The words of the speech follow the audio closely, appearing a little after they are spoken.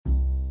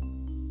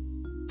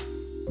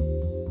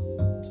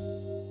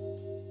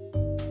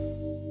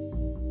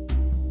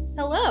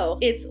Hello,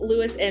 it's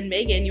Lewis and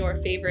Megan, your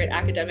favorite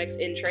academics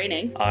in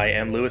training. I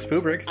am Lewis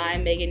Pubrick.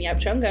 I'm Megan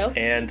Yapchungo.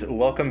 And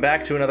welcome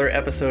back to another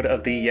episode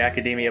of the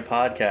Yakademia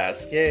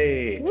podcast.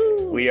 Yay!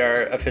 Woo. We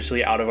are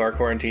officially out of our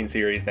quarantine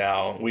series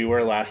now. We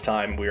were last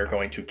time. We are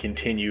going to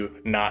continue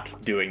not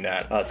doing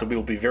that. So we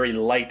will be very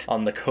light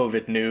on the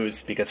COVID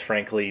news because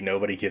frankly,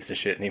 nobody gives a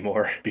shit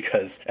anymore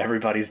because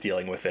everybody's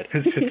dealing with it.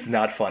 It's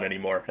not fun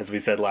anymore, as we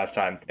said last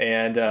time.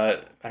 And I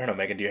don't know,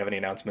 Megan, do you have any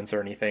announcements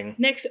or anything?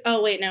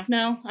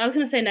 No. I was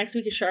going to say next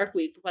week is Shark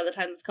Week, but by the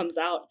time this comes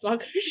out, it's not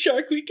going to be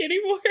Shark Week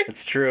anymore.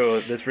 It's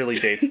true. This really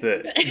dates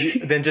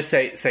then just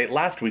say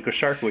last week was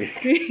Shark Week.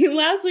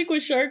 Last week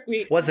was Shark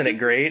Week. Wasn't it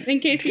great? In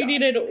case you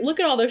needed, look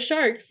at all those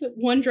sharks.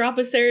 One drop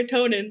of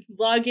serotonin.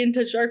 Log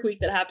into Shark Week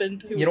that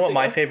happened 2 weeks ago. You know what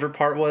my favorite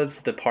part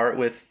was? The part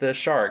with the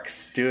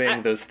sharks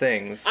doing those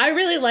things. I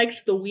really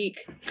liked the week.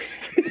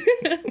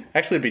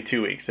 Actually, it'd be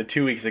 2 weeks. So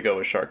 2 weeks ago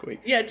was Shark Week.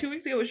 Yeah, 2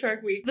 weeks ago was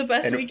Shark Week. The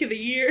best week of the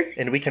year.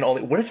 And we can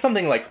only... What if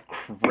something, like,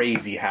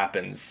 crazy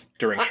happens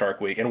during Shark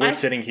Week? And we're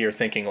sitting here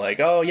thinking, like,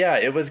 oh, yeah,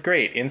 it was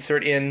great.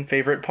 Insert in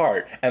favorite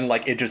part. And,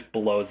 like, it just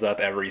blows up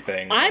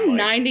everything. I'm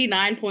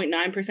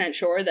 99.9%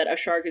 sure that a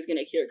shark is going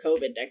to cure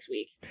COVID next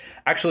week.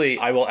 Actually,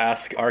 I will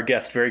ask our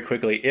guest very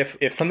quickly,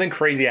 if something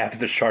crazy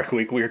happens at Shark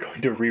Week, we are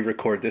going to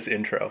re-record this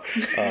intro.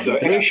 So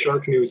any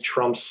shark news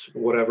trumps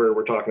whatever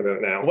we're talking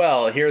about now.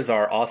 Well, here's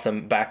our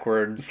awesome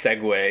backward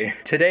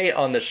segue. Today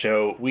on the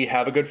show, we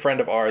have a good friend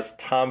of ours,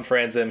 Tom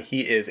Franzem.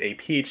 He is a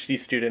PhD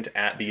student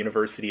at the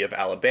University of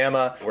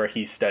Alabama, where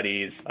he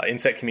studies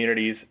insect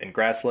communities and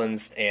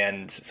grasslands.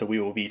 And so we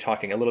will be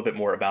talking a little bit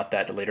more about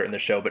that later in the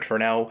show. But for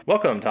now,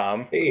 welcome,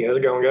 Tom. Hey, how's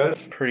it going,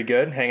 guys? Pretty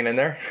good. Hanging in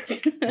there.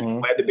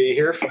 Glad to be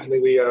here. Finally,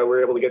 we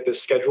were able to get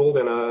this scheduled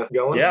and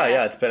going.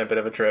 Yeah, it's been a bit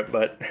of a trip,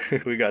 but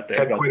we got there.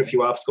 Had quite a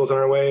few obstacles on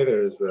our way.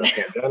 There's the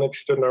pandemic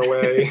stood in our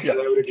way,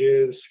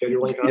 outages,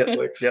 scheduling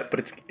conflicts. Yep,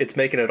 but it's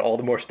making it all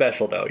the more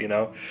special, though, you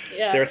know?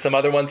 Yeah. There are some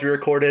other ones we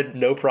recorded,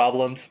 no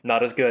problems,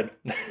 not as good.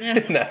 Yeah.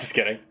 No, just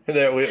kidding.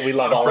 We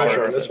love all pressure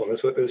our on this one.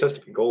 This has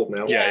to be gold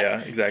now.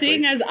 Yeah, exactly.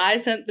 Seeing as I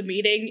sent the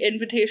meeting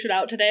invitation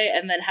out today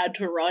and then had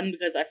to run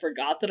because I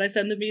forgot that I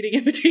sent the meeting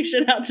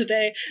invitation out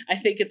today, I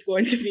think it's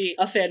going to be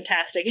a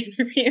fantastic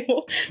interview.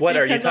 What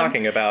are you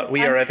talking about?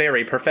 We are a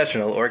very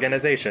professional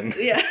organization.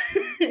 Yeah.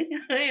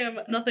 I am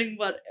nothing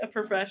but a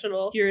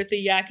professional here at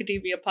the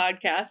Yakademia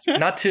podcast.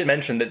 Not to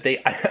mention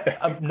that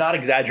I'm not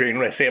exaggerating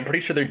when I say I'm pretty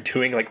sure they're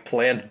doing like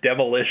planned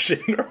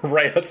demolition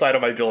right outside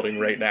of my building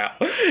right now.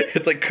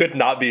 It's like could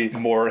not be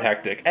more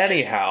hectic.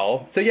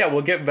 Anyhow, so yeah,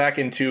 we'll get back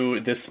into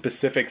the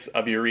specifics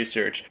of your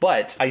research.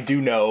 But I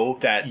do know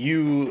that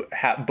you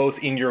have both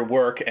in your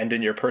work and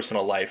in your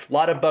personal life, a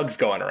lot of bugs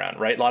going around,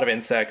 right? A lot of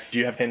insects. Do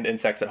you have pinned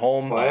insects at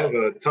home? Well, I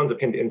have tons of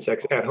pinned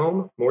insects at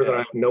home, more than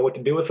I know what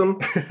to do with them.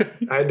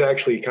 I had to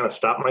actually kind of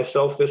stop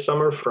myself this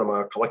summer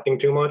from collecting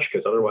too much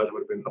because otherwise I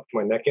would have been up to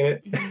my neck in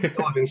it. I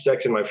still have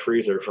insects in my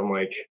freezer from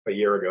like a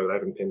year ago that I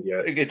haven't pinned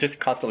yet. It just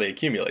constantly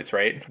accumulates,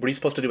 right? What are you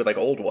supposed to do with like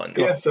old ones?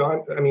 Yeah,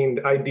 so I mean,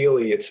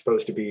 ideally it's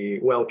supposed to be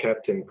well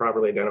kept and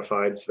properly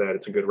identified so that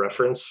it's a good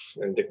reference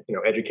and to,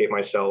 educate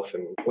myself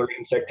and learn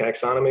insect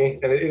taxonomy.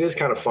 And it is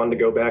kind of fun to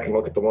go back and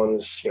look at the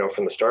ones,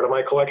 from the start of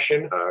my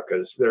collection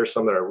because there are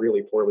some that are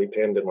really poorly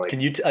pinned and like.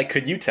 Could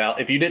you tell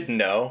if you didn't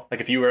know,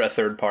 like if you were a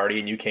third party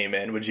and you came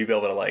in, would you be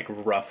able to like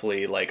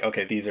roughly like,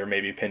 okay, these are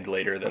maybe pinned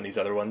later than these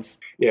other ones?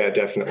 Yeah,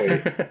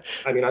 definitely.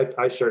 I mean,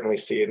 I certainly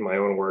see it in my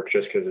own work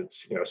just because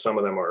it's, some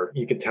of them are,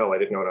 you could tell I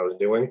didn't know what I was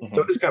doing. Mm-hmm.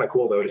 So it is kind of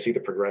cool though to see the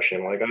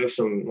progression. Like I have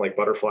some like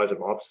butterflies and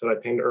moths that I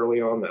pinned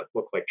early on that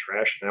look like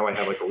trash. Now I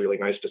have like a really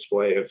nice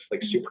display of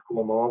like super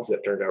cool moths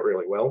that turned out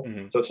really well.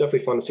 Mm-hmm. So it's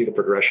definitely fun to see the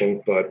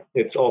progression, but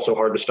it's also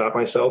hard to stop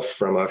myself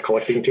from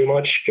collecting too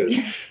much because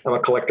I'm a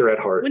collector at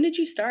heart. When did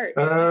you start?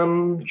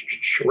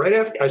 Right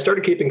after I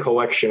started keeping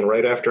collection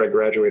right after I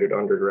graduated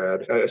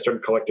undergrad. I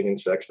started collecting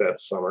insects that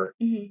summer,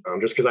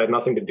 just because I had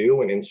nothing to do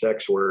when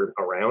insects were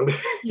around.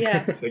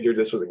 Yeah, I figured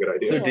this was a good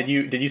idea. So did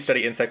you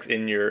study insects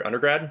in your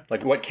undergrad?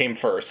 Like what came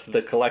first,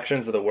 the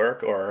collections or the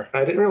work? Or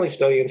I didn't really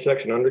study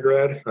insects in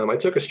undergrad. I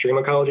took a stream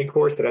ecology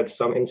course that had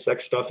some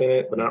insect stuff in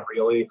it, but not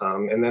really.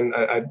 And then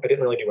I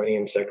didn't really do any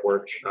insect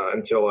work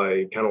until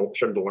I kind of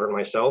started to learn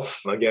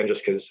myself. Again,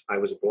 just because I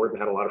was bored and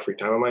had a lot of free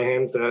time on my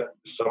hands that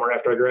summer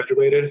after I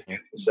graduated. And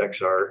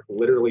insects are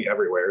literally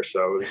everywhere,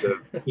 so it was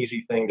an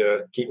easy thing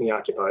to keep me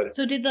occupied.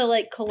 So did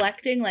the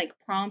collecting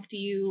prompt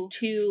you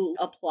to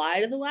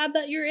apply to the lab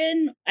that you're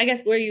in? I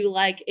guess were you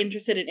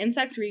interested in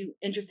insects? Were you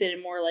interested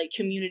in more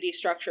community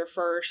structure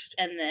first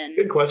and then?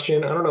 Good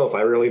question. I don't know if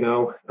I really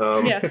know.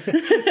 Yeah.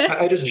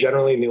 I just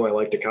generally knew I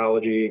liked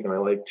ecology and I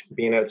liked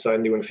being outside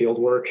and doing field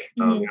work.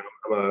 I'm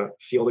a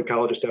field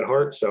ecologist at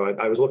heart, so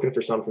I was looking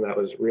for something that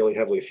was really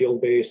heavily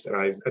field-based.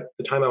 And at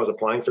the time I was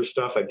applying for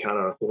stuff, I'd kind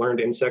of learned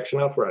insects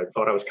enough where I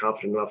thought I was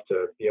confident enough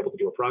to be able to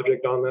do a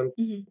project on them.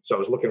 Mm-hmm. So I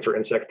was looking for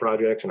insect projects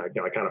projects, and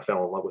I kind of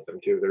fell in love with them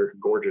too. They're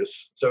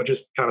gorgeous. So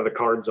just kind of the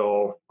cards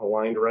all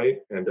aligned right,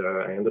 and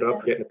I ended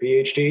up getting a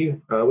PhD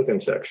with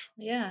insects.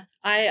 Yeah.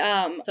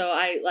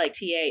 I like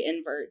TA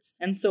inverts.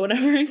 And so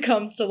whenever it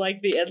comes to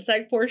like the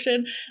insect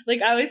portion,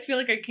 like I always feel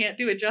like I can't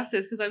do it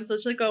justice because I'm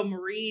such like a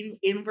marine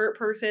invert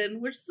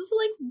person, which is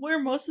like where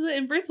most of the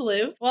inverts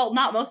live. Well,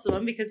 not most of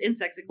them because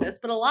insects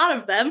exist, but a lot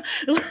of them.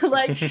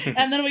 Like,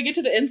 and then we get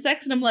to the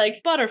insects and I'm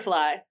like,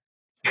 butterfly.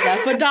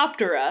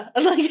 Lepidoptera.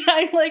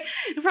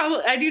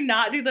 I do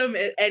not do them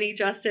any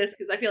justice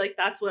because I feel like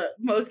that's what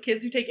most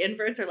kids who take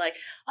inverts are like,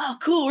 oh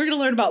cool, we're gonna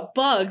learn about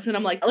bugs, and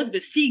I'm like, look at the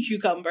sea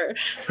cucumber.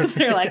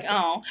 They're like,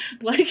 oh,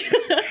 like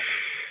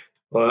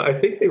I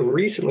think they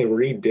recently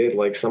redid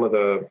like some of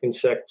the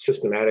insect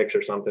systematics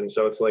or something.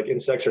 So it's like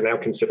insects are now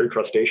considered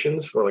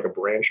crustaceans or like a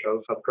branch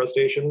of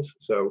crustaceans.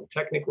 So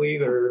technically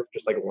they're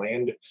just like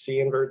land sea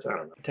inverts. I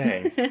don't know.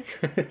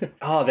 Dang.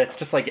 Oh, that's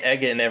just like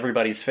egg in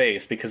everybody's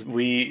face because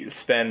we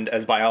spend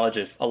as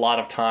biologists a lot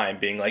of time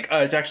being like, oh,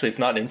 it's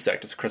not an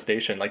insect, it's a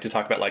crustacean, like to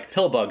talk about like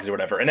pill bugs or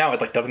whatever. And now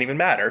it like doesn't even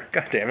matter.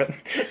 God damn it.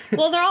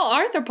 Well, they're all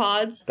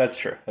arthropods. That's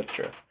true.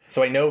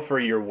 So I know for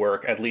your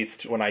work, at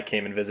least when I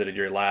came and visited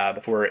your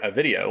lab for a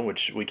video,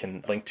 which we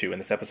can link to when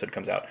this episode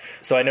comes out.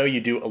 So I know you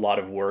do a lot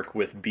of work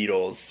with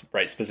beetles,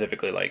 right?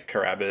 Specifically like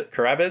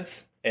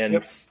carabids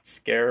and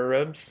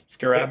scarabs.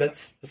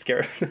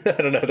 I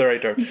don't know the right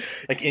term.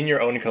 Like in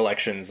your own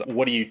collections,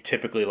 what do you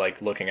typically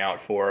like looking out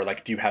for?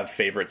 Like, do you have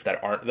favorites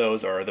that aren't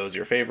those, or are those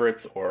your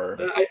favorites? Or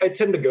I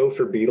tend to go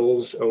for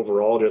beetles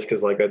overall, just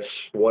because like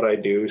that's what I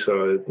do.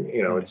 So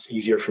it's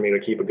easier for me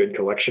to keep a good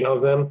collection of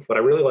them. But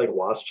I really like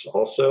wasps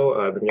also.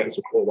 I've been getting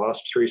some cool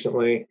wasps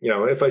recently.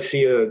 If I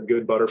see a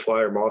good butterfly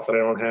or moth that I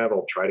don't have,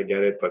 I'll try to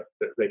get it, but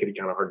they can be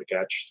kind of hard to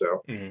catch.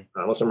 So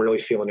unless I'm really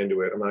feeling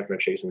into it, I'm not going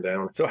to chase them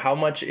down. So how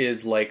much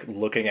is like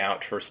looking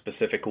out for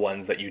specific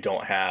ones that you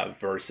don't have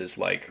versus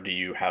like, do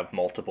you have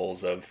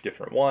multiples of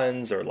different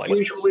ones, or like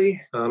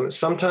usually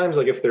sometimes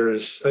like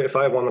if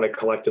I have one that I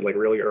collected like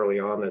really early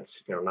on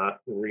that's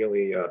not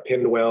really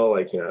pinned well,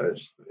 like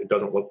it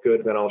doesn't look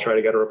good, then I'll try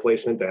to get a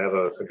replacement to have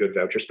a good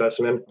voucher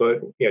specimen.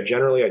 But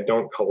generally I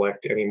don't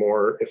collect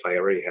anymore if I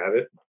already have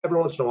it. Every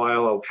once in a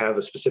while I'll have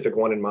a specific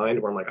one in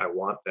mind where I'm like, I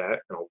want that,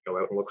 and I'll go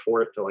out and look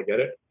for it till I get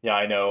it. Yeah,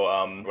 I know.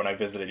 When I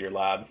visited your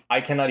lab,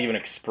 I cannot even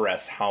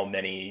express how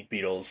many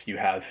beetles you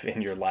have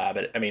in your lab.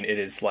 I mean, it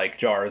is like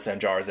jars and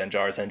jars and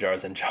jars and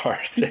jars and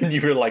jars. And you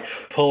were like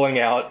pulling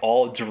out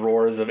all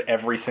drawers of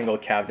every single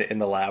cabinet in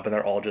the lab, and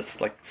they're all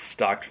just like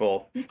stocked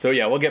full. So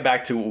yeah, we'll get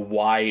back to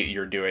why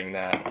you're doing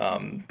that.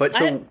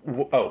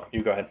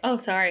 You go ahead. Oh,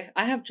 sorry.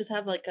 I have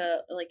like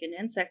an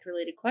insect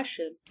related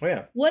question. Oh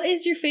yeah. What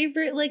is your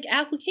favorite like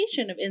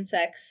application of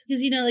insects?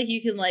 Because like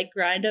you can like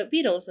grind up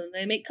beetles and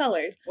they make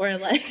colors, or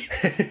like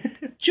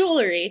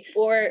jewelry,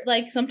 or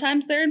like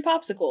sometimes they're in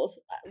popsicles.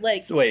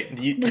 Like, so wait,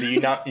 do you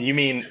not? You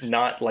mean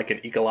not like an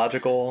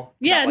ecological?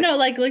 Yeah, no,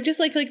 like just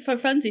like for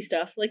funsy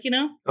stuff, like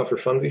Oh, for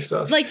funsy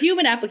stuff. Like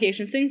human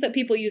applications, things that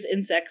people use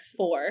insects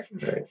for.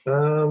 Right. I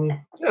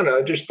don't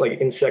know. Just like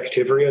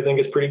insectivory, I think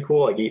is pretty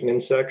cool. Like eating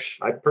insects.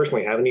 I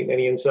personally haven't eaten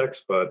any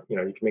insects, but you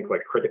can make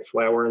like cricket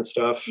flour and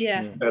stuff.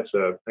 Yeah, that's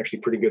a actually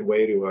pretty good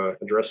way to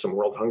address some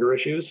world hunger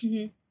issues.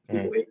 Mm-hmm.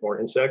 People eat more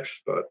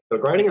insects, but the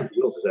grinding of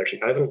beetles is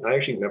actually I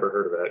actually never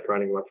heard of that,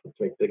 grinding them up to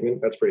make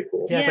pigment. That's pretty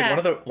cool. Yeah, it's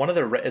like one of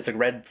the it's like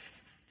red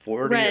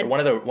 40 or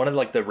one of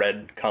like the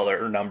red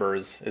color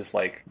numbers is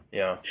like,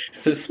 yeah.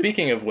 So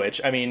speaking of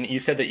which, I mean, you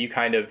said that you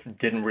kind of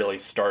didn't really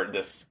start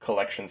this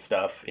collection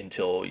stuff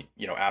until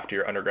after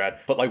your undergrad,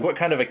 but like what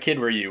kind of a kid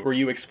were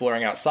you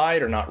exploring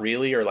outside or not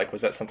really, or like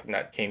was that something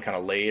that came kind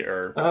of late?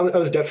 Or I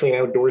was definitely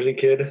an outdoorsy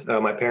kid.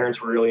 My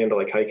parents were really into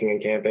like hiking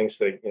and camping,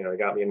 so they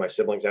got me and my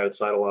siblings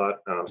outside a lot.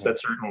 So that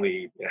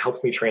certainly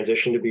helped me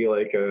transition to be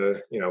like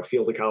a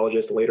field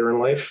ecologist later in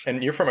life.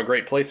 And you're from a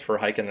great place for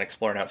hiking and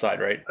exploring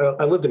outside, right?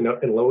 I lived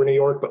in Lower New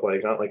York, but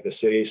like not like the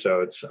city.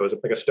 So I was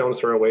like a stone's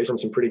throw away from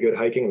some pretty good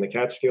hiking in the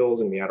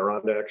Catskills and the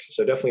Adirondacks.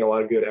 So definitely a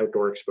lot of good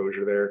outdoor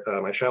exposure there.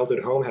 My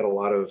childhood home had a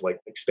lot of like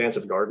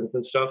expansive gardens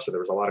and stuff. So there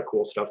was a lot of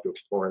cool stuff to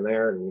explore in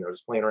there, and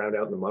just playing around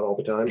out in the mud all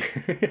the time.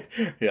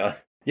 Yeah.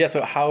 Yeah,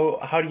 so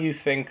how do you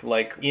think,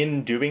 like,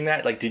 in doing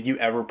that, like, did you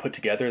ever put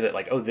together that,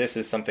 like, oh, this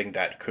is something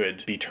that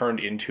could be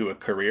turned into a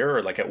career?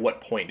 Or, like, at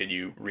what point did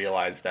you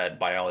realize that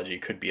biology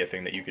could be a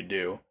thing that you could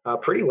do?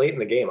 Pretty late in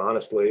the game,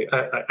 honestly.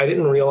 I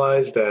didn't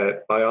realize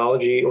that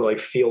biology, or, like,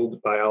 field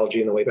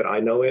biology in the way that I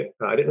know it,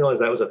 I didn't realize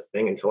that was a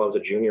thing until I was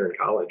a junior in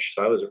college.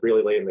 So I was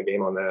really late in the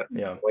game on that.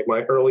 Yeah. Like,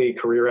 my early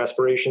career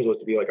aspirations was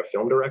to be, like, a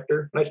film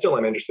director. And I still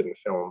am interested in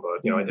film,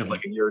 but, I did,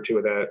 like, a year or two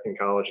of that in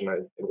college, and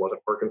it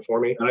wasn't working for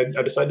me. And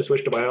I decided to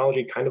switch to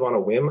biology kind of on a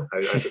whim.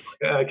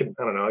 I could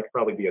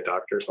probably be a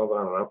doctor or something.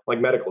 I don't know,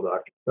 like medical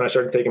doctor. And I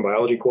started taking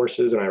biology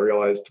courses, and I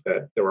realized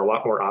that there were a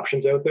lot more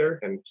options out there.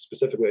 And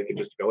specifically, I could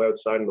just go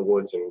outside in the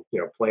woods and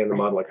play in the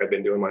mud like I've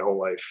been doing my whole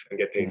life and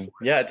get paid for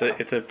it. Yeah,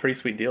 it's a pretty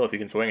sweet deal if you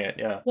can swing it.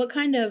 Yeah. What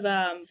kind of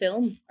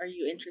film are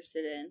you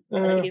interested in?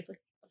 Can you give like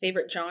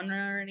favorite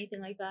genre or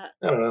anything like that?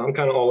 I don't know. I'm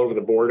kind of all over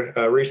the board.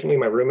 Recently,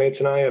 my roommates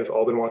and I have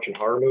all been watching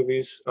horror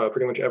movies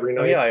pretty much every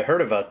night. Oh yeah, I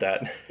heard about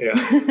that.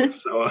 Yeah.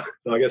 So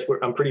I guess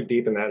I'm pretty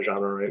deep in that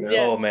genre right now.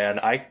 Yeah. Oh man,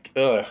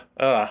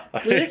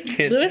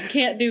 Lewis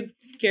can't do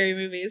scary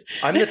movies.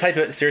 I'm the type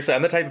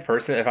of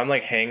person, if I'm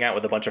like hanging out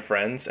with a bunch of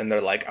friends and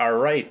they're like, all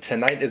right,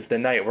 tonight is the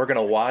night, we're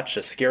gonna watch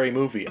a scary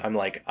movie, I'm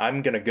like,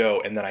 I'm gonna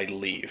go, and then I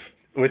leave.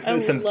 With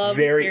some love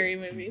very, scary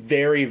movies.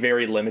 very,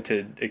 very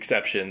limited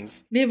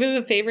exceptions. Do you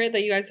have a favorite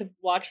that you guys have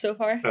watched so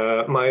far?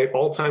 My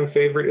all-time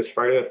favorite is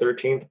Friday the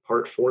 13th,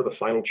 Part 4, the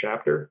final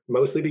chapter.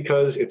 Mostly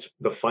because it's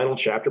the final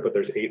chapter, but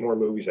there's 8 more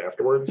movies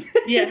afterwards.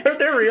 Yeah. Are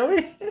there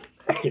really?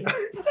 Yeah.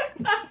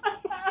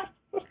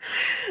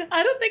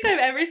 I don't think I've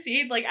ever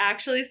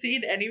actually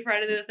seen any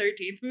Friday the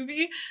 13th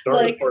movie.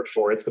 Start with Part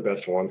 4. It's the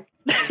best one.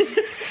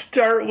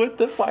 Start with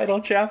the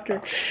final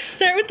chapter.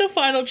 Start with the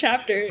final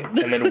chapter.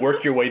 And then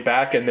work your way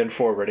back and then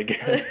forward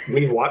again.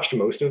 We've watched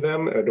most of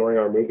them during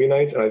our movie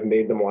nights, and I've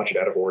made them watch it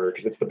out of order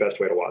because it's the best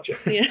way to watch it.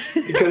 Yeah.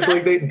 Because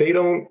they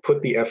don't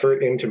put the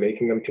effort into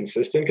making them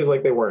consistent because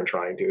they weren't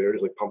trying to. They were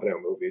just pumping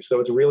out movies. So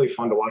it's really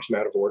fun to watch them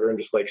out of order and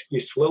just you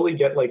slowly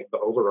get the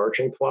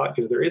overarching plot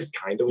because there is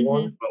kind of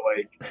one, but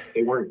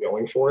they weren't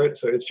going for it.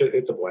 So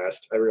it's a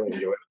blast. I really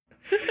enjoy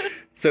it.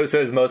 So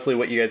is mostly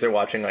what you guys are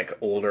watching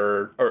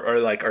older, or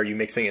are you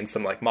mixing in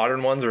some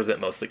modern ones, or is it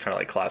mostly kind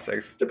of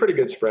classics? It's a pretty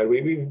good spread.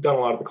 We've done a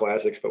lot of the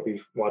classics, but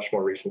we've watched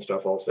more recent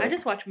stuff also. I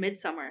just watched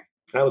Midsummer.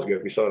 That was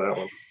good. We saw that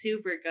one.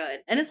 Super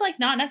good. And it's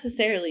not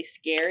necessarily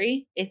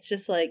scary. It's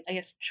just I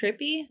guess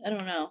trippy. I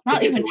don't know.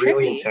 Not even it's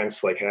really trippy.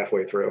 intense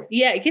halfway through.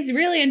 Yeah, it gets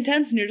really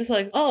intense and you're just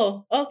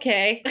oh,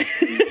 okay.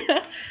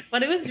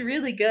 But it was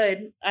really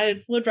good.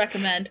 I would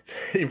recommend.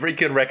 You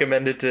could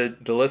recommend it to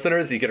the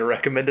listeners. You could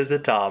recommend it to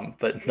Tom,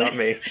 but not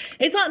me.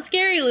 It's not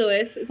scary,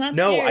 Lewis. It's not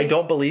no, scary. I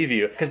don't believe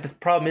you. Because the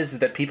problem is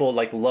that people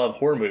love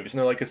horror movies.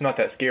 And they're it's not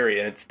that scary.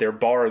 And their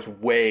bar is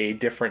way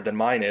different than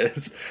mine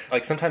is.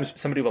 Sometimes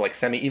somebody will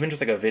send me even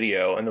just a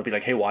video and they'll be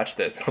hey, watch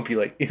this. And I'll be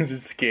is it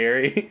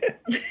scary?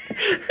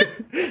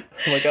 I'm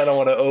I don't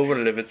want to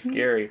open it if it's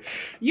scary.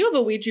 You have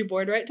a Ouija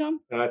board, right, Tom?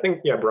 I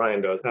think,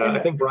 Brian does. I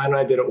think Brian and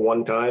I did it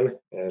one time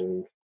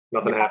and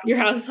nothing happened. Your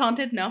house is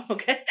haunted? No?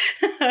 Okay.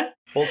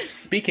 Well,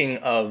 speaking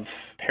of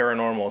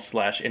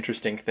paranormal /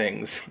 interesting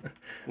things,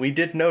 we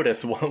did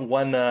notice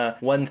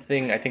one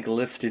thing I think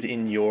listed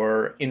in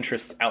your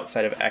interests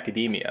outside of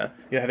academia.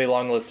 You have a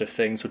long list of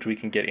things which we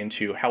can get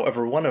into.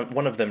 However, one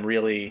of them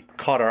really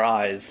caught our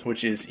eyes,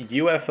 which is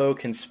UFO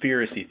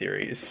conspiracy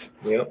theories.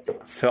 Yep.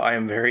 So I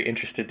am very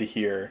interested to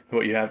hear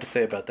what you have to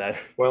say about that.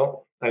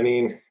 Well,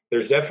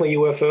 there's definitely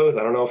UFOs.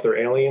 I don't know if they're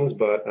aliens,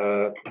 but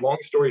long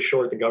story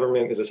short, the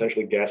government is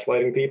essentially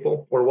gaslighting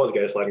people, or was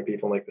gaslighting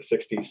people in the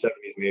 60s, 70s,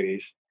 and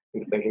 80s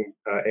into thinking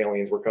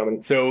aliens were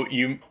coming. So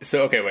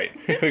okay, wait.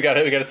 we got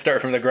to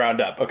start from the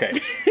ground up. Okay.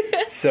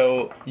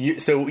 So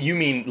you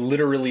mean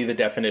literally the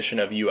definition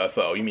of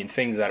UFO? You mean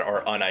things that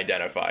are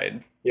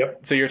unidentified?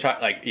 Yep. So you're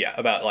talking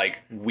about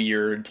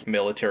weird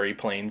military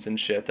planes and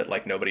shit that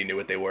nobody knew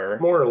what they were?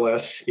 More or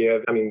less, yeah.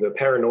 The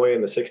paranoia in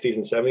the 60s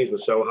and 70s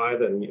was so high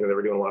that they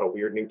were doing a lot of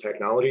weird new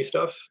technology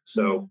stuff.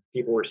 So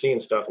people were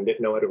seeing stuff and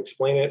didn't know how to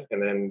explain it.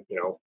 And then,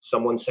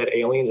 someone said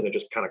aliens and it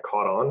just kind of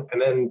caught on. And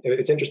then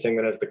it's interesting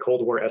that as the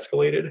Cold War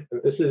escalated,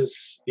 and this is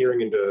steering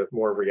into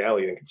more of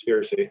reality than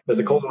conspiracy. As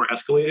the Cold War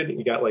escalated,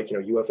 you got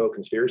UFO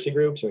conspiracy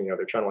groups and,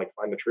 they're trying to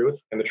find the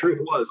truth. And the truth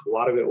was a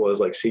lot of it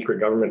was secret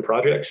government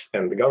projects.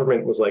 And the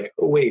government was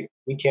oh wait,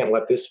 we can't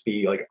let this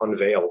be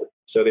unveiled.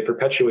 So they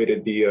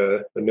perpetuated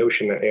the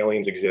notion that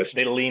aliens exist.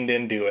 They leaned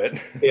into it.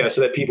 Yeah,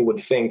 so that people would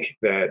think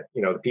that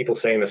the people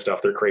saying this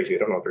stuff, they're crazy. They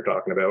don't know what they're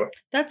talking about.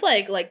 That's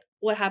like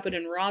what happened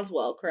in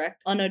Roswell,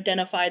 correct?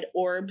 Unidentified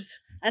orbs.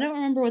 I don't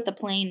remember what the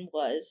plane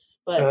was,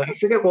 but I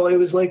forget. Well, it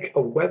was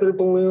a weather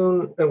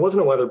balloon. It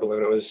wasn't a weather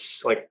balloon. It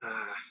was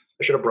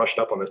I should have brushed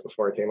up on this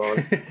before I came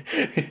on.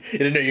 You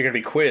didn't know you were going to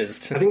be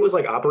quizzed. I think it was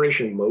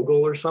Operation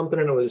Mogul or something,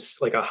 and it was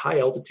a high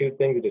altitude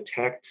thing to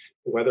detect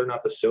whether or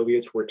not the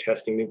Soviets were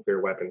testing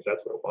nuclear weapons.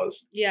 That's what it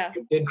was. Yeah.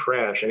 It did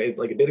crash, and it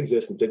did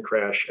exist and did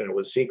crash, and it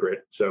was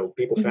secret. So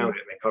people found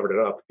it and they covered it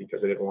up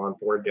because they didn't want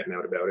word getting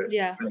out about it.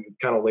 Yeah. And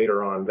kind of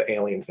later on, the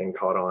alien thing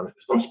caught on.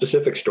 There's one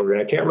specific story,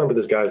 and I can't remember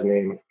this guy's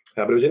name,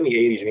 but it was in the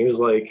 80s, and he was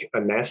a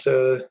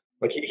NASA.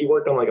 He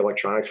worked on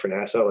electronics for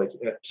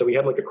NASA, so we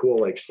had a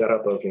cool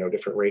setup of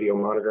different radio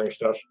monitoring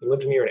stuff. He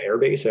lived near an air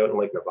base out in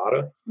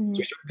Nevada, so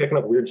he started picking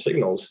up weird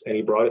signals, and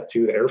he brought it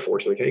to the Air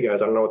Force. Hey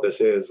guys, I don't know what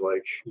this is.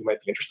 You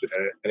might be interested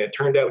in it. And it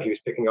turned out he was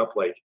picking up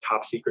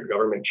top secret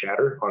government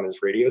chatter on his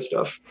radio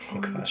stuff.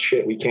 Oh,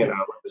 shit, we can't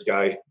let this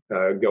guy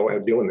go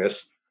out doing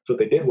this. So what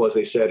they did was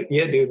they said,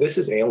 yeah, dude, this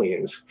is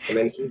aliens. And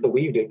then he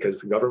believed it because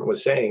the government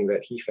was saying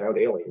that he found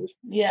aliens.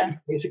 Yeah. So he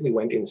basically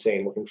went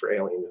insane looking for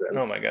aliens then.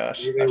 Oh my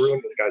gosh. They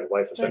ruined this guy's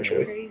life,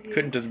 essentially.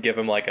 Couldn't just give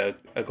him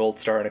a gold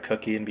star and a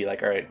cookie and be all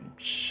right,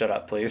 shut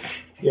up,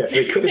 please. Yeah,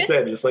 they could have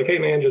said just hey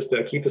man, just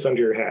keep this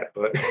under your hat.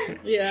 But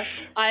yeah.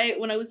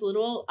 When I was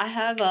little, I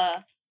have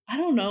I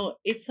don't know.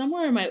 It's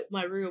somewhere in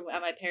my room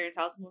at my parents'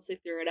 house unless they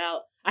threw it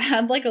out. I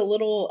had like a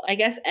little, I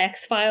guess,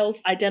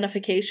 X-Files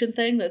identification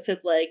thing that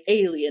said like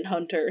alien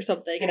hunter or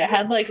something. And it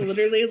had like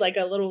literally like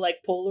a little like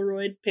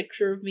Polaroid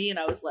picture of me. And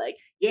I was like,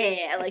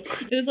 yeah, like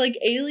it was like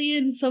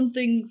alien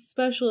something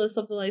specialist,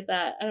 something like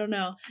that. I don't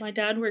know. My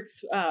dad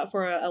works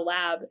for a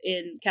lab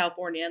in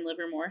California in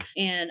Livermore,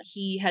 and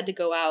he had to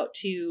go out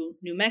to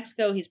New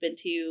Mexico. He's been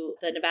to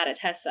the Nevada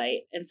test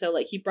site. And so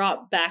like he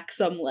brought back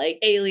some like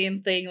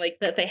alien thing like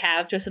that they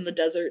have just in the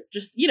desert,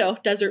 just, you know,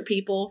 desert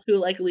people who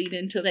like lean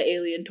into the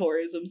alien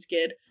tourism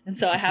skid. And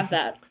so I have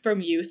that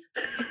from youth.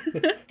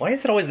 Why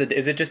is it always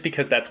is it just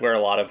because that's where a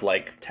lot of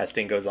like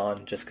testing goes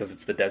on, just because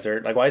it's the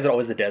desert? Like, why is it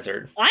always the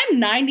desert? I'm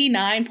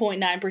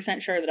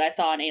 99.9% sure that I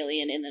saw an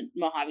alien in the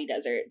Mojave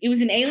Desert. It was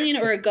an alien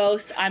or a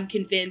ghost, I'm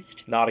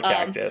convinced. Not a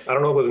cactus. I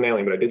don't know if it was an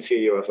alien, but I did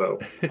see a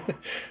UFO.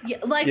 Yeah,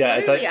 like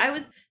literally,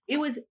 it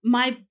was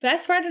my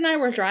best friend and I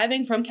were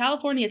driving from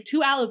California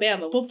to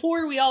Alabama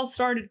before we all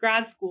started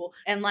grad school.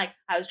 And like,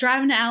 I was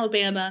driving to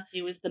Alabama.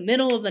 It was the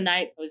middle of the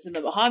night. I was in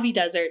the Mojave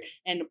Desert.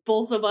 And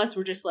both of us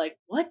were just like,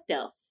 what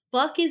the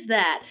fuck is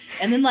that?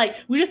 And then like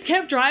we just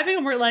kept driving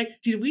and we're like,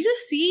 did we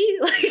just see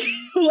like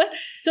what?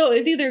 So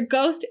it's either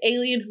ghost,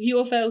 alien,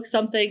 UFO,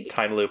 something.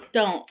 Time loop.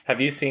 Don't.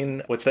 Have you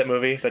seen what's that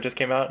movie that just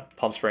came out?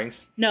 Palm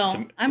Springs.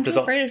 No, I'm too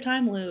afraid of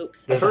time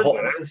loops. I've heard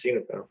I haven't seen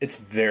it though. It's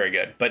very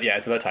good, but yeah,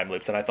 it's about time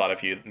loops, and I thought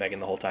of you, Megan,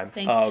 the whole time.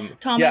 Thanks,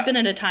 Tom. Yeah. I've been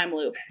in a time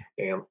loop.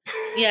 Damn.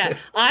 Yeah,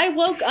 I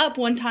woke up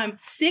one time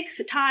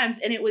 6 times,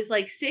 and it was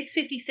like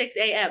 6:56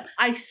 a.m.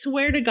 I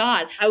swear to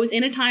God, I was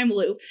in a time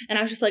loop, and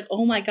I was just like,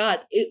 oh my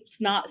God,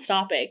 it's not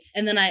stopping.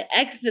 And then I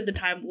exited the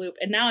time loop,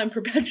 and now I'm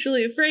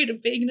perpetually afraid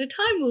of being in a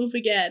time loop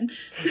again.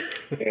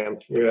 Damn.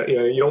 Yeah,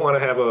 you don't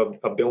want to have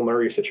a Bill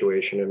Murray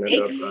situation and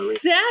end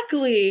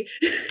exactly.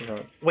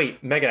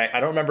 Wait, Megan, I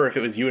don't remember if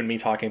it was you and me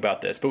talking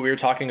about this, but we were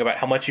talking about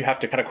how much you have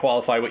to kind of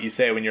qualify what you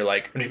say when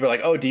people are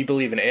like, oh, do you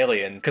believe in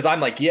aliens? Because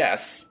I'm like,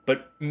 yes,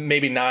 but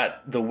maybe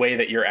not the way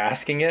that you're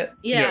asking it.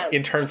 Yeah. You know,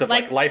 in terms of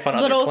like life on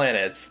other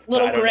planets.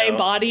 Little gray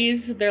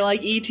bodies. They're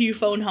like E.T.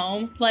 phone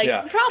home. Like,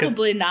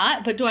 probably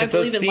not, but do I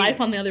believe in life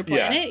on the other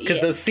planet? Yeah,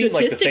 because those seem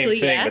like the same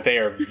thing, but they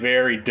are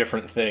very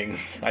different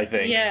things, I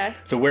think. Yeah.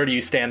 So where do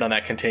you stand on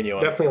that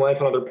continuum? Definitely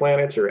life on other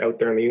planets or out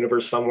there in the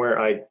universe somewhere.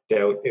 I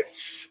doubt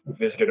it's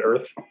visited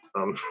Earth.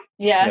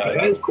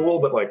 That is cool,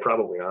 but like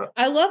probably not.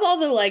 I love all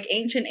the like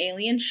ancient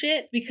alien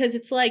shit because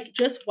it's like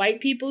just white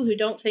people who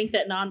don't think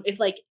that if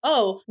like,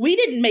 oh, we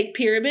didn't make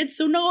pyramids,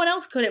 so no one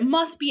else could. It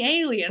must be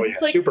aliens. Oh, yeah,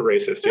 it's like super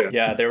racist. Yeah.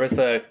 Yeah, there was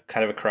a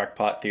kind of a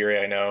crackpot theory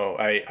I know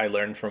I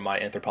learned from my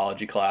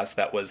anthropology class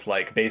that was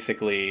like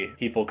basically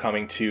people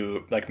coming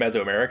to like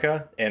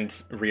Mesoamerica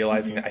and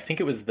realizing that I think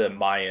it was the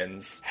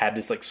Mayans had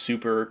this like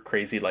super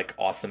crazy like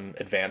awesome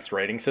advanced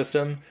writing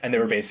system, and they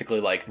were basically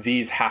like,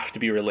 these have to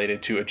be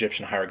related to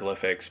Egyptian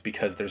hieroglyphics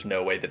because there's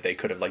no way that they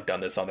could have like done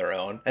this on their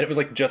own. And it was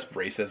like just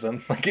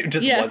racism. Like it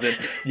just wasn't.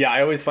 Yeah,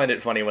 I always find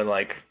it funny when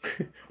like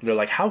they're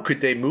like, how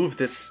could they move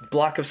this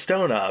block of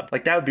stone up?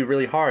 Like that would be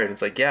really hard. And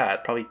it's like, yeah,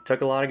 it probably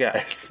took a lot of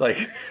guys. Like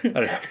I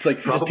don't know. It's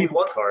like probably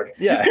was hard.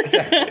 Yeah,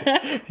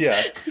 exactly.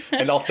 Yeah.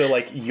 And also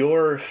like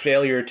your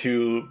failure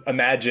to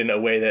imagine a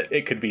way that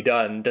it could be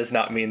done does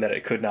not mean that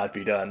it could not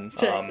be done.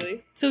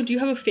 Exactly. So do you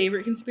have a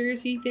favorite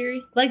conspiracy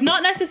theory? Like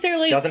not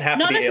necessarily doesn't have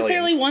to be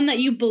necessarily aliens. One that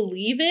you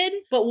believe in,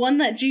 but one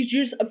that you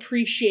just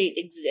appreciate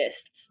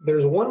exists.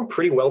 There's one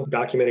pretty well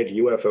documented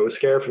UFO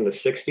scare from the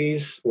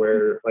 60s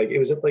where like it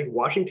was at like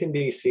Washington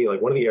DC,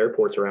 like one of the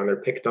airports around there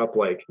picked up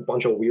like a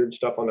bunch of weird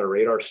stuff on their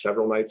radar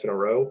several nights in a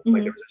row.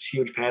 Like there was this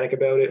huge panic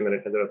about it, and then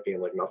it ended up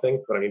being like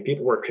nothing. But I mean,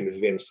 people were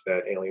convinced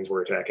that aliens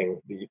were attacking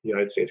the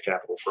United States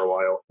Capitol for a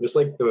while. Just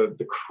like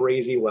the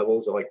crazy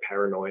levels of like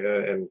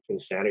paranoia and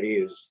insanity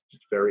is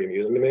just very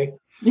amusing to me.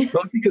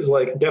 Mostly because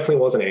like definitely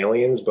wasn't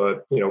aliens,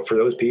 but you know, for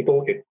those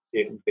people,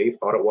 they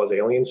thought it was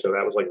aliens, so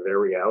that was like their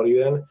reality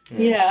then.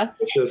 Yeah,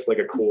 it's just like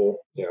a cool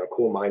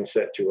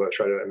mindset to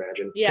try to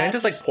imagine. Can I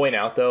just like point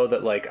out though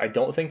that like I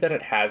don't think that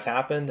it has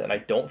happened, and I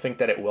don't think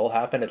that it will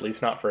happen, at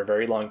least not for a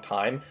very long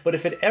time. But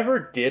if it ever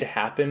did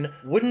happen,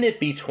 wouldn't it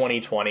be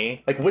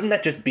 2020? Like, wouldn't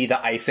that just be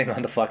the icing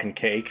on the fucking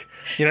cake?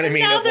 You know what I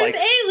mean? Now there's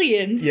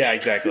aliens. Yeah,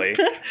 exactly.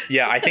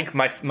 Yeah, I think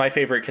my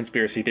favorite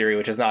conspiracy theory,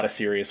 which is not a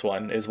serious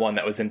one, is one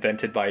that was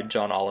invented by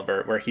John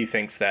Oliver, where he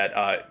thinks that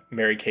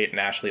Mary-Kate and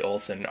Ashley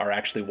Olsen are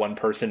actually one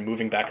person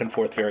moving back and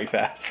forth very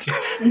fast.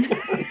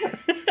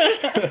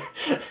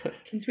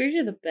 Conspiracy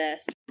are the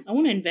best. I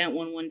want to invent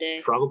one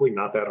day. Probably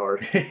not that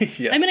hard.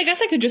 Yeah. I mean, I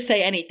guess I could just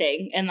say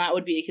anything, and that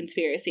would be a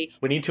conspiracy.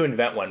 We need to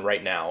invent one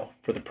right now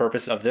for the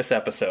purpose of this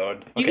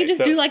episode. You could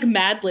just do like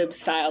Mad Lib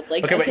style,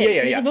 like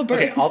yeah.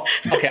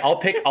 I'll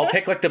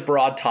pick like the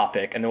broad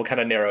topic, and then we'll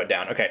kind of narrow it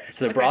down. Okay,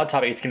 so the broad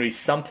topic, it's going to be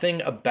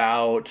something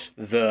about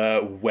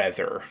the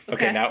weather.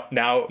 Okay,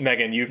 now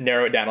Megan, you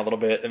narrow it down a little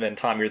bit, and then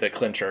Tom, you're the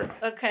clincher.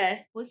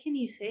 Okay, what can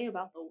you say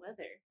about the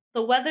weather?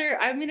 The weather,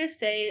 I'm going to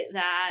say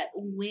that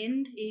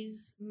wind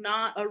is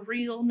not a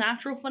real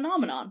natural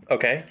phenomenon.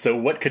 Okay, so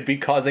what could be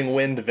causing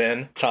wind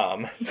then,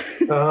 Tom?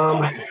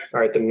 All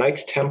right, the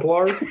Knights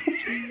Templar,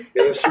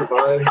 they have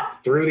survived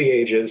through the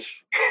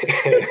ages.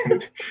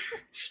 And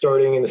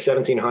starting in the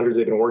 1700s,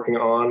 they've been working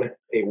on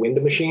a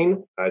wind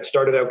machine. It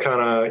started out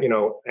kind of,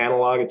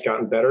 analog. It's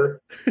gotten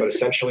better, but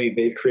essentially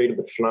they've created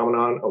the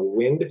phenomenon of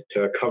wind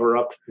to cover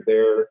up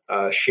their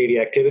shady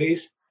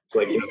activities. So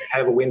like, they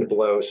have a wind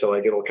blow, so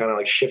like it'll kind of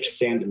like shift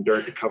sand and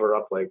dirt to cover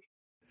up like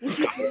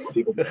stuff that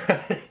people.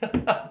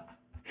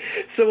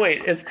 So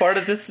wait, is part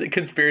of this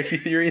conspiracy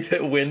theory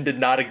that wind did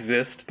not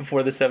exist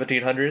before the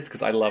 1700s?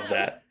 Because I love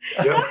that.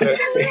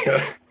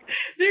 Yeah.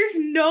 There's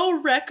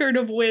no record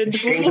of wind.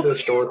 Change the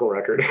historical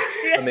record.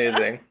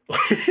 Amazing.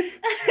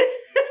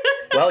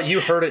 Well,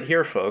 you heard it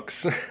here,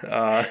 folks.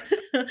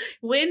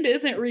 Wind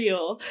isn't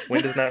real.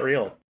 Wind is not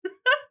real.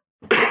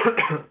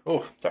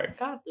 Oh, sorry.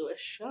 God, Lewis,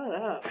 shut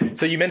up.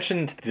 So you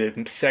mentioned the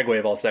segue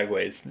of all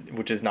segues,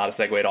 which is not a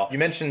segue at all. You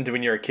mentioned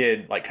when you were a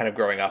kid, like kind of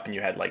growing up and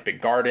you had like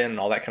big garden and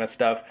all that kind of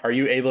stuff. Are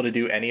you able to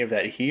do any of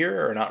that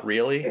here or not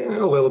really?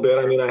 A little bit.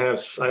 I mean, I have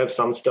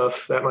some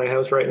stuff at my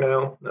house right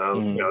now.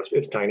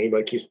 It's tiny,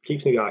 but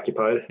keeps me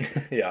occupied.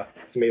 Yeah.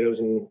 Tomatoes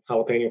and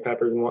jalapeno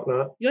peppers and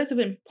whatnot. You guys have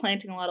been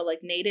planting a lot of like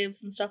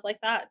natives and stuff like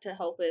that to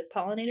help with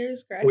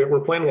pollinators, correct? We're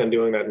planning on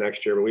doing that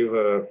next year, but we've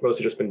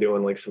mostly just been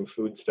doing like some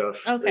food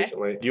stuff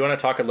recently. Do you want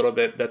to talk a little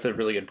bit? That's a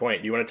really good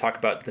point. Do you want to talk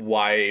about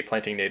why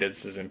planting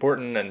natives is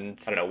important and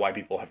I don't know why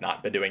people have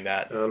not been doing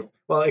that?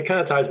 Well, it kind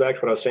of ties back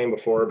to what I was saying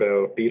before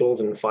about beetles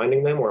and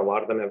finding them, where a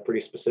lot of them have pretty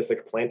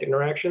specific plant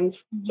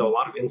interactions. Mm-hmm. So a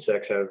lot of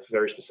insects have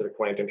very specific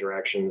plant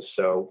interactions.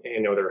 So,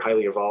 they're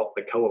highly evolved,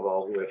 like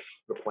co-evolved with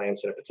the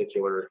plants in a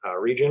particular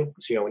region.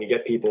 So, when you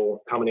get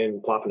people coming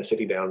in, plopping a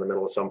city down in the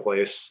middle of some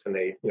place and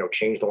they,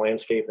 change the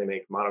landscape, they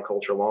make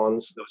monoculture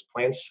lawns, those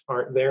plants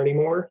aren't there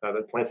anymore.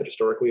 The plants that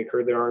historically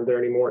occurred there aren't there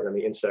anymore. And then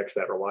the insects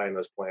that rely on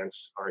those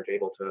plants aren't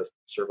able to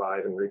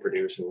survive and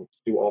reproduce and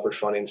do all their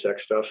fun insect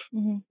stuff.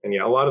 Mm-hmm. And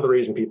a lot of the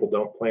reason people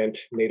don't plant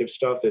native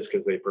stuff is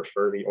because they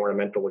prefer the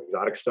ornamental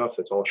exotic stuff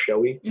that's all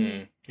showy.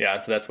 Mm. Yeah,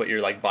 so that's what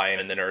you're like buying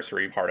in the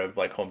nursery part of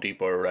like Home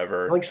Depot or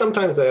whatever. Like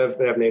sometimes they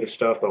have native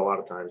stuff, but a lot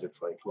of times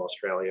it's like from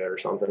Australia or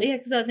something. Yeah,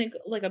 because I think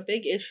like a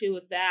big issue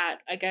with that,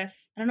 I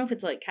guess, I don't know if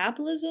it's like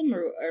capitalism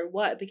or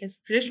what,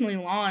 because traditionally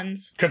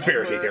lawns...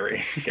 Conspiracy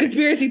theory.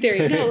 Conspiracy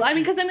theory. No, I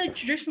mean, because like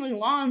traditionally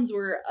lawns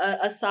were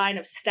a sign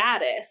of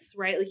status,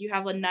 right? Like you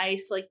have a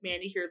nice like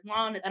manicured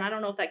lawn, and I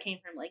don't know if that came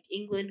from like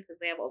England because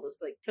they have all those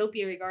like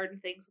topiary garden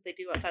things that they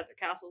do outside their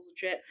castles and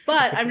shit.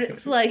 But I'm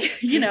just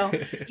like, you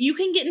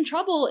can get in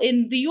trouble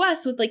in the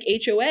US with like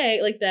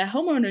HOA, like the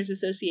homeowners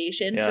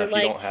association, for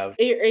like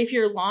if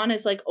your lawn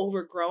is like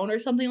overgrown or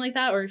something like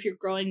that, or if you're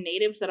growing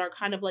natives that are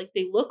kind of like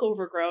they look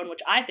overgrown,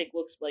 which I think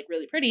looks like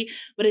really pretty,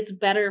 but it's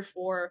better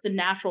for the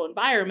natural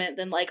environment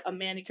than like a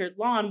manicured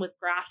lawn with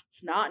grass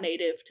that's not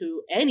native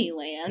to any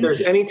land. If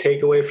there's any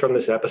takeaway from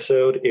this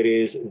episode, it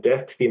is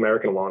death to the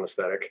American lawn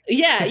aesthetic.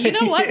 Yeah, you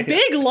know what?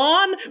 Big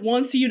Lawn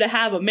wants you to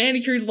have a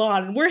manicured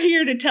lawn, and we're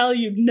here to tell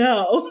you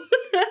no.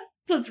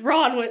 That's what's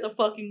wrong with the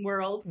fucking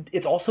world.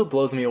 It also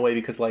blows me away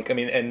because, like, I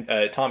mean,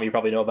 and Tom, you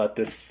probably know about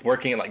this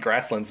working in, like,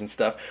 grasslands and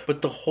stuff,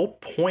 but the whole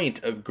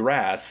point of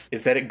grass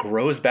is that it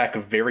grows back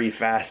very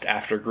fast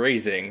after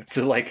grazing.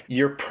 So, like,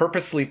 you're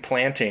purposely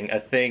planting a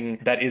thing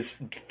that is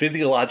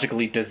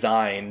physiologically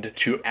designed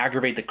to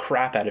aggravate the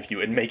crap out of you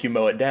and make you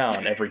mow it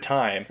down every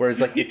time. Whereas,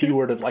 like, if you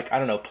were to, like, I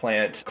don't know,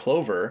 plant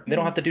clover, they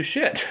don't have to do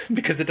shit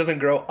because it doesn't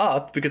grow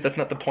up because that's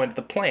not the point of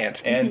the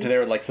plant. And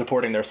they're, like,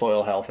 supporting their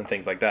soil health and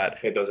things like that.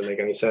 It doesn't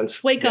make any sense.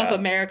 Wake up,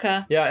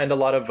 America. Yeah, and a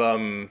lot of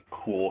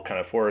cool kind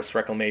of forest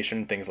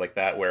reclamation, things like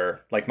that,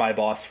 where, like, my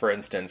boss, for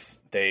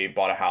instance, they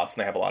bought a house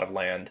and they have a lot of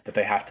land that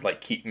they have to,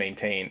 like, keep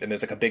maintained. And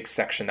there's, like, a big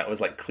section that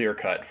was, like, clear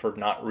cut for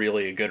not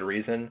really a good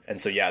reason.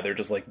 And so, yeah, they're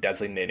just, like,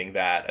 designating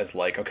that as,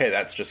 like, okay,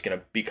 that's just going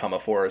to become a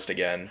forest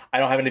again. I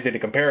don't have anything to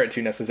compare it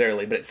to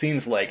necessarily, but it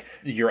seems like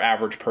your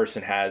average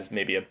person has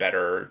maybe a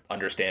better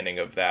understanding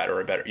of that, or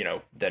a better,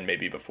 than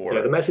maybe before.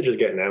 Yeah, the message is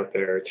getting out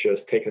there. It's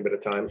just taking a bit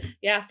of time.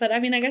 Yeah, but I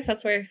mean, I guess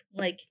that's where,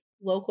 like,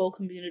 local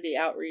community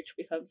outreach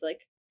becomes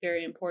like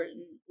very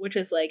important, which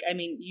is like, I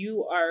mean,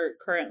 you are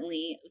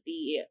currently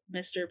the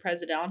Mr.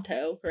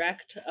 Presidente,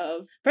 correct?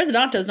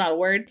 Presidente is not a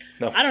word.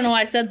 No. I don't know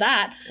why I said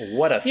that.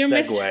 What a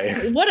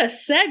segue. What a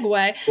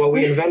segue. Well,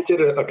 we invented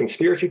a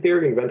conspiracy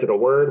theory, invented a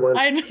word.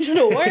 I invented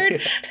a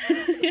word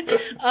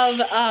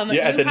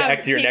yeah,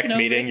 at your next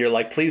meeting, you're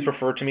like, please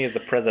refer to me as the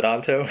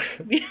Presidente.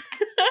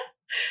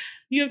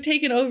 You have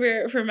taken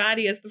over for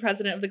Maddie as the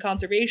president of the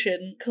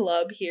Conservation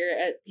Club here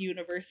at the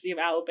University of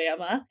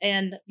Alabama,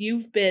 and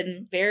you've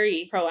been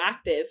very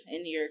proactive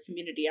in your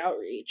community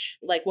outreach.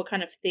 Like, what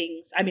kind of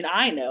things? I mean,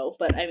 I know,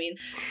 but I mean,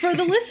 for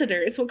the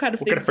listeners, what kind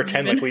of things? We're going to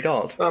pretend like we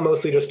don't.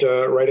 Mostly just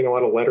writing a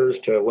lot of letters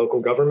to local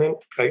government.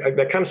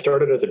 That kind of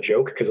started as a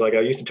joke, because like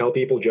I used to tell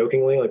people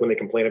jokingly, like when they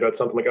complain about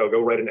something, like, oh,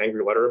 go write an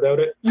angry letter about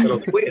it. And I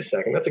was like, wait a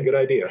second, that's a good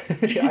idea.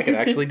 Yeah, I can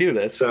actually do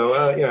this.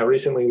 So,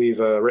 recently we've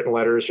written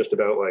letters just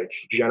about like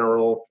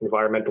general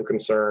environmental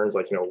concerns,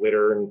 like,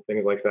 litter and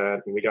things like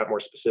that. And we got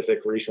more specific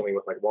recently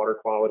with like water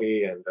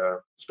quality, and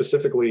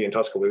specifically in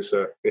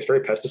Tuscaloosa, they spray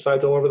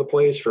pesticides all over the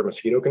place for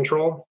mosquito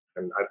control.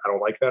 And I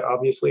don't like that,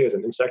 obviously, as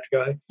an insect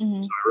guy.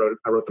 So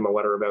I wrote them a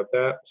letter about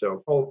that.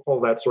 So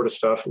all that sort of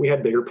stuff. We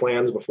had bigger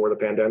plans before the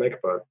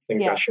pandemic, but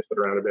things got shifted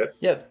around a bit.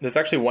 Yeah, there's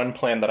actually one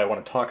plan that I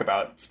want to talk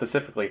about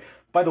specifically.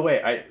 By the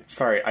way,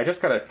 I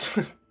just got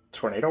a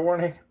tornado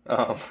warning.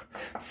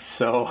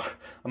 So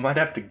I might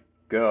have to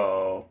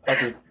go. I'll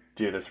just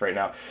do this right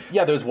now.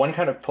 Yeah, there's one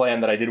kind of plan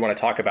that I did want to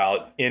talk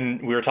about. We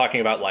were talking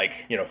about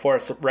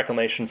forest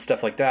reclamation,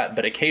 stuff like that,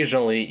 but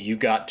occasionally you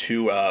got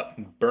to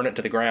burn it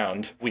to the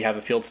ground. We have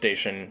a field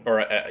station or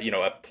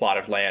a plot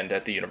of land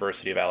at the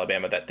University of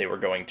Alabama that they were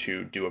going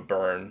to do a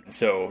burn.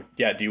 So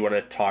yeah, do you want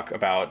to talk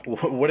about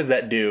what does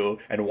that do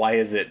and why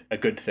is it a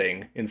good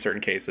thing in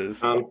certain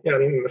cases? For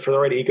the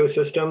right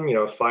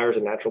ecosystem, fire is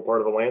a natural part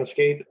of the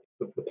landscape.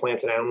 The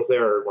plants and animals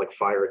there are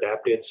fire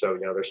adapted. So,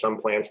 there's some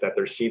plants that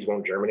their seeds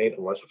won't germinate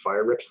unless a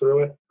fire rips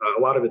through it.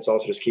 A lot of it's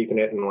also just keeping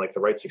it in the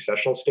right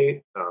successional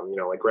state.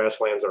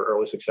 Grasslands are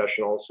early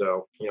successional.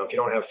 So, if you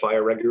don't have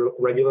fire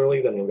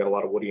regularly, then you'll get a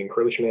lot of woody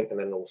encroachment and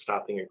then it'll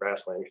stop being a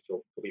grassland because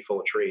it'll be full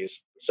of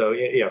trees. So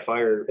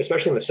fire,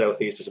 especially in the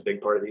Southeast, is a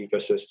big part of the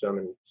ecosystem,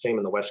 and same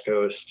in the West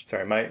Coast.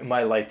 Sorry,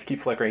 my lights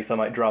keep flickering, so I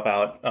might drop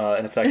out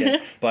in a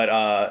second. But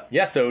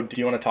so do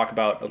you want to talk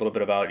about a little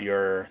bit about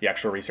the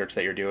actual research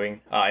that you're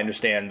doing? I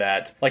understand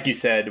that, like you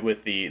said,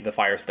 with the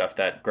fire stuff,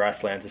 that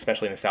grasslands,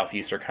 especially in the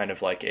Southeast, are kind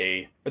of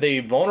are they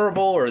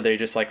vulnerable, or are they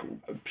just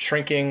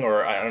shrinking,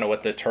 or I don't know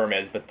what the term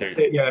is, but they're...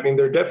 Yeah,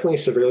 they're definitely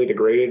severely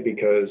degraded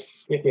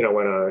because,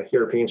 when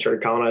Europeans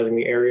started colonizing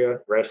the area,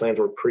 grasslands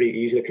were pretty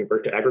easy to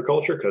convert to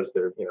agriculture because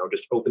they're,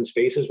 just open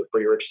spaces with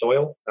pretty rich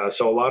soil.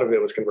 So a lot of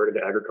it was converted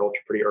to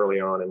agriculture pretty early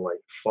on and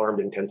farmed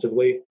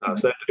intensively.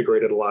 So that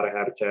degraded a lot of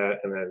habitat.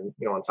 And then,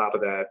 on top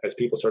of that, as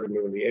people started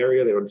moving the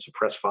area, they would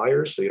suppress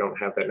fires. So you don't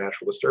have that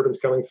natural disturbance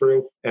coming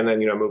through. And then,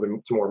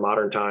 moving to more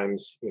modern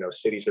times,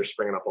 cities are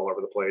springing up all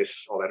over the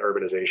place. All that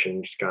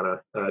urbanization just kind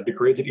of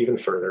degrades it even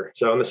further.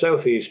 So in the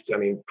Southeast,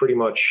 pretty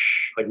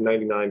much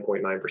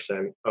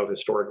 99.9% of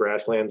historic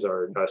grasslands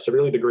are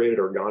severely degraded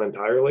or gone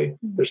entirely.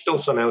 There's still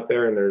some out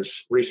there, and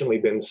there's recently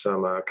been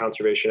some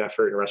conservation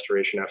effort and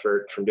restoration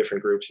effort from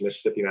different groups in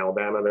Mississippi and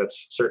Alabama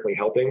that's certainly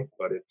helping,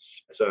 but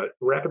it's a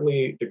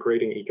rapidly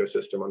degrading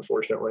ecosystem,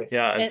 unfortunately.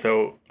 Yeah, and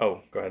so,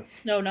 go ahead.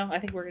 No, I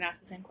think we're going to ask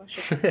the same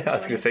question. I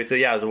was going to say,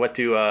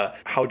 so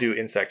how do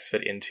insects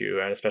fit into,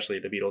 and especially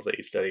the beetles that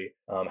you study,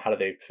 how do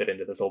they fit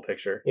into this whole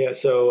picture? Yeah,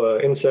 so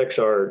insects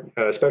are,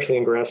 especially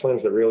in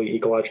grasslands, they're really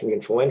ecologically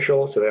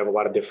influential. So they have a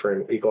lot of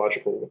different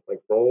ecological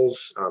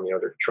roles.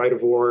 They're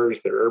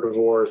tridivores, they're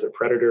herbivores, they're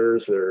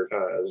predators, they're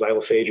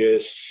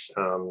xylophagists,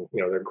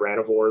 they're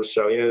granivores.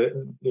 So,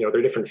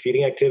 their different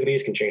feeding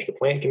activities can change the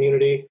plant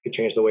community, can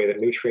change the way that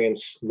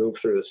nutrients move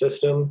through the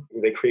system.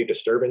 They create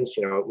disturbance,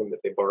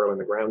 if they burrow in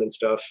the ground and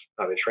stuff.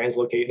 They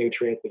translocate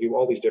nutrients. They do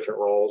all these different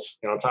roles.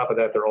 And on top of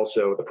that, they're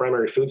also the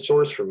primary food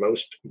source for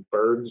most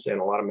birds and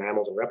a lot of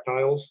mammals and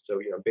reptiles. So,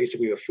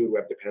 basically the food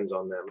web depends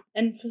on them.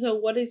 And so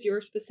what is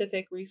your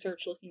specific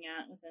research looking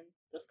at within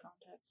this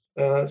context?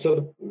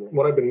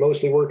 What I've been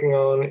mostly working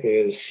on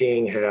is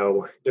seeing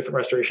how different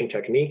restoration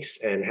techniques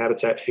and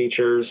habitat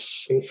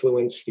features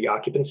influence the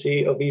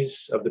occupancy of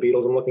the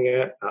beetles I'm looking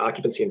at,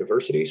 occupancy and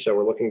diversity. So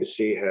we're looking to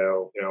see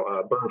how,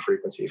 burn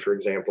frequency, for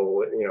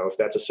example, if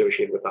that's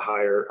associated with the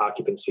higher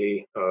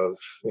occupancy of,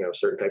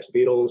 certain types of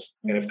beetles,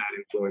 and if that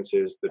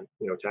influences the,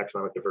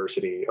 taxonomic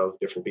diversity of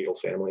different beetle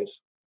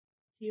families.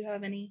 Do you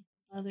have any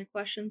other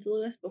questions,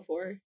 Lewis,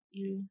 before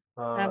you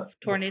have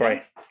tornado?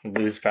 Before I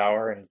lose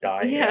power and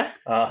die? Yeah.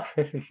 I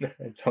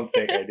don't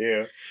think I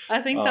do.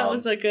 I think that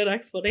was a good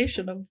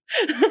explanation of...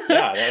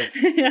 yeah, that was...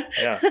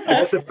 Yeah. I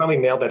guess I finally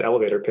nailed that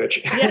elevator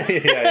pitch. Yeah.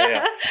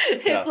 yeah.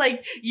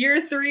 It's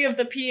year 3 of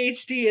the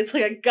PhD. It's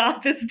I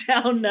got this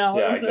down now.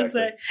 Yeah,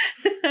 exactly.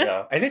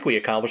 Yeah, I think we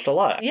accomplished a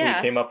lot. Yeah.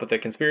 We came up with a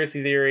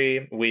conspiracy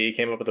theory. We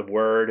came up with a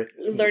word.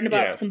 We learned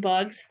about some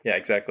bugs. Yeah,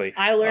 exactly.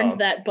 I learned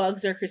that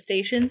bugs are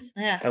crustaceans.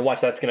 Yeah. And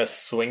watch, that's going to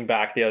swing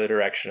back the other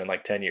direction in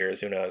 10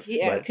 years. Who knows?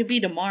 Yeah, it could be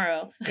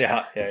tomorrow.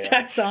 Yeah.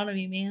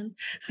 Taxonomy, man.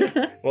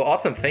 Well,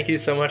 awesome. Thank you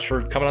so much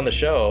for coming on the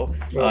show.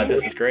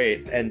 This is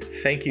great. And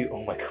thank you.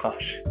 Oh my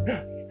gosh.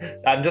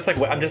 I just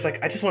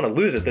want to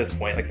lose at this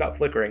point. Stop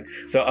flickering.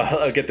 So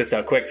I'll get this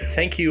out quick.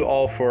 Thank you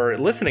all for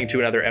listening to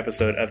another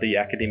episode of the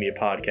Academia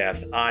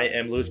Podcast. I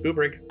am Lewis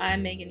Bubrig.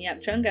 I'm Megan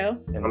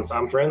Yapchungo. And I'm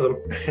Tom Franzem.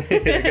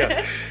 There you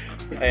go.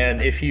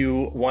 And if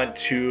you want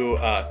to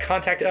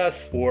contact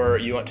us, or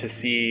you want to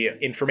see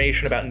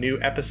information about new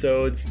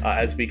episodes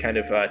as we kind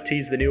of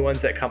tease the new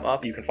ones that come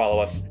up, you can follow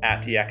us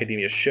at The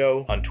Academia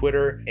Show on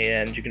Twitter,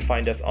 and you can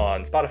find us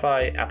on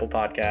Spotify, Apple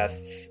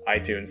Podcasts,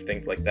 iTunes,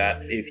 things like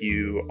that. If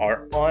you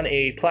are on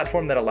a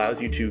platform that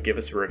allows you to give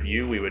us a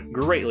review, we would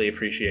greatly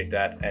appreciate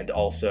that. And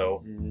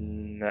also,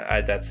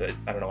 That's it.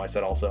 I don't know why I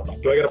said also.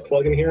 Do I got a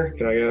plug in here?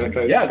 Can I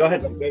Yeah, go ahead.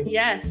 Something?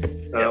 Yes.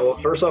 Well,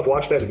 first off,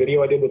 watch that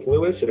video I did with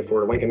Lewis, if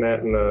we're linking that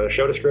in the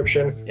show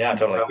description. Yeah,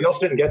 totally. We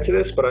also didn't get to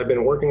this, but I've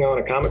been working on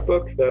a comic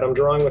book that I'm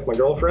drawing with my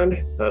girlfriend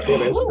through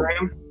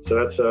Instagram. So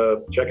that's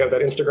check out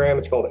that Instagram.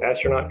 It's called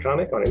Astronaut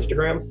Comic on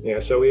Instagram. Yeah,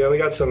 so we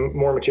got some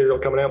more material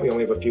coming out. We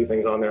only have a few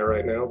things on there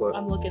right now, but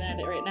I'm looking at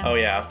it right now. Oh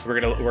yeah, we're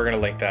gonna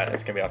link that.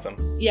 It's gonna be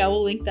awesome. Yeah,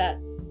 we'll link that.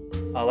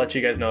 I'll let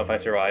you guys know if I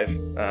survive.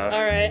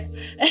 All right.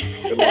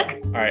 good luck.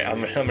 All right,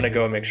 I'm gonna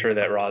go and make sure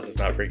that Roz is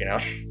not freaking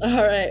out.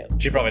 All right.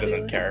 She probably See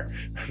you doesn't later. care,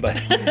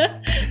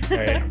 but all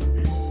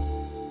right.